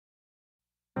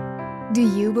Do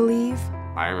you believe?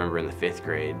 I remember in the 5th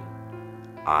grade,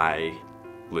 I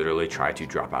literally tried to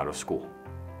drop out of school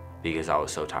because I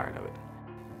was so tired of it.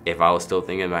 If I was still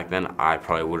thinking back then, I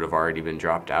probably would have already been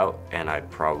dropped out and I'd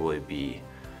probably be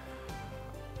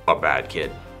a bad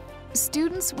kid.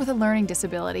 Students with a learning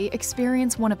disability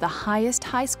experience one of the highest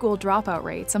high school dropout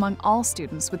rates among all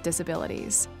students with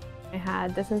disabilities. I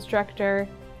had this instructor.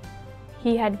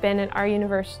 He had been at our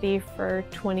university for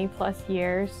 20+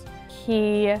 years.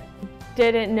 He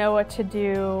didn't know what to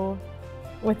do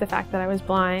with the fact that I was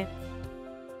blind.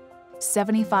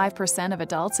 75% of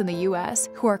adults in the U.S.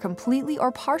 who are completely or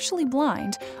partially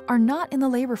blind are not in the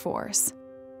labor force.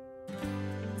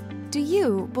 Do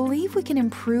you believe we can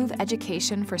improve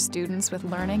education for students with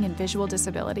learning and visual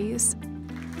disabilities?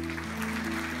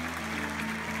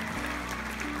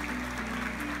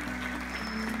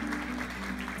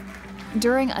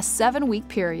 During a 7-week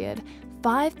period,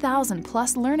 5,000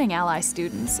 plus Learning Ally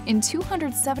students in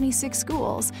 276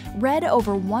 schools read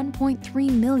over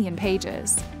 1.3 million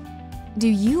pages. Do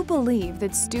you believe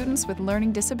that students with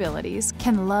learning disabilities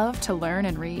can love to learn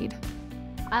and read?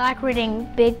 I like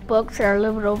reading big books that are a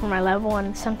little bit over my level,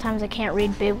 and sometimes I can't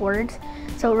read big words,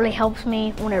 so it really helps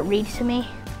me when it reads to me.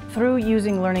 Through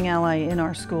using Learning Ally in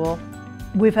our school,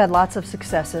 we've had lots of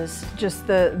successes. Just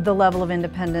the level of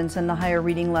independence and the higher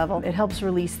reading level, it helps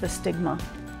release the stigma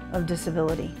of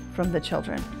disability from the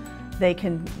children. They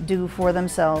can do for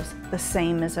themselves the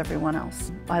same as everyone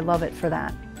else. I love it for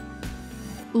that.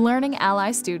 Learning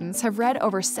Ally students have read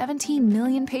over 17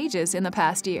 million pages in the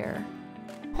past year.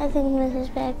 I think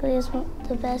Mrs. Bagley is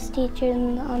the best teacher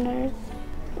on earth.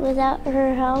 Without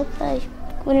her help, I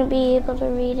wouldn't be able to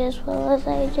read as well as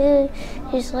I do.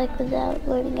 Just like without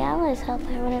Learning Ally's help,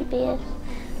 I wouldn't be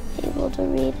able to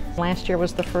read. Last year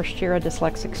was the first year a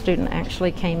dyslexic student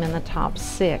actually came in the top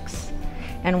 6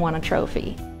 and won a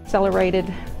trophy.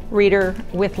 Accelerated Reader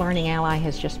with Learning Ally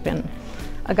has just been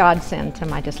a godsend to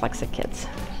my dyslexic kids.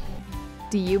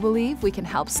 Do you believe we can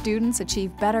help students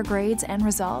achieve better grades and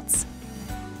results?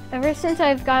 Ever since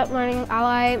I've got Learning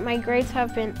Ally, my grades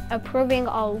have been improving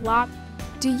a lot.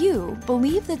 Do you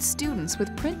believe that students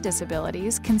with print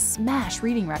disabilities can smash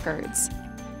reading records?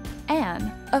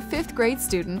 Anne, a 5th grade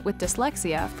student with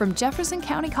dyslexia from Jefferson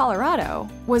County, Colorado,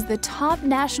 was the top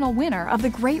national winner of the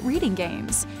Great Reading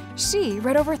Games. She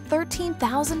read over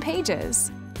 13,000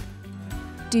 pages.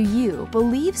 Do you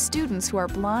believe students who are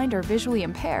blind or visually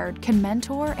impaired can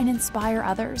mentor and inspire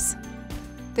others?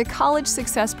 The College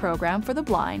Success Program for the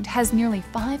Blind has nearly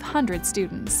 500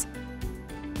 students.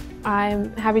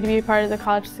 I'm happy to be a part of the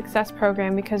College Success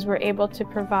Program because we're able to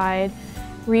provide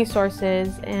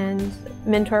resources and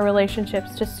mentor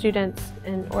relationships to students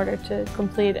in order to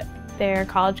complete their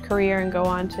college career and go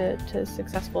on to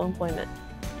successful employment.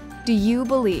 Do you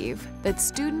believe that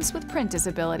students with print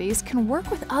disabilities can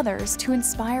work with others to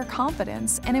inspire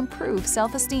confidence and improve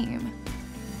self-esteem?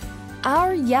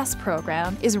 Our YES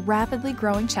program is rapidly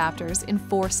growing chapters in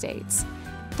 4 states.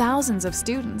 Thousands of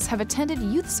students have attended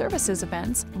youth services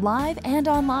events live and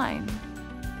online.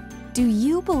 Do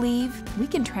you believe we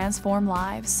can transform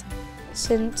lives?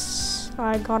 Since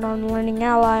I got on Learning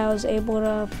Ally, I was able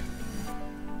to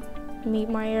meet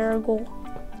my era goal.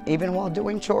 Even while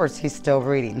doing chores, he's still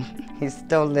reading. He's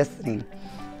still listening.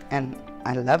 And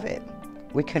I love it.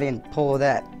 We couldn't pull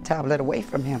that tablet away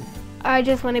from him. I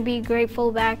just want to be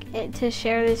grateful back to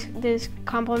share this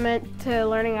compliment to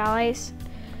Learning Allies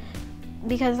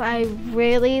because I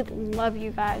really love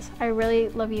you guys. I really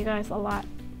love you guys a lot.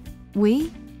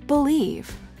 We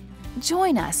believe.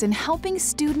 Join us in helping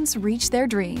students reach their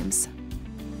dreams.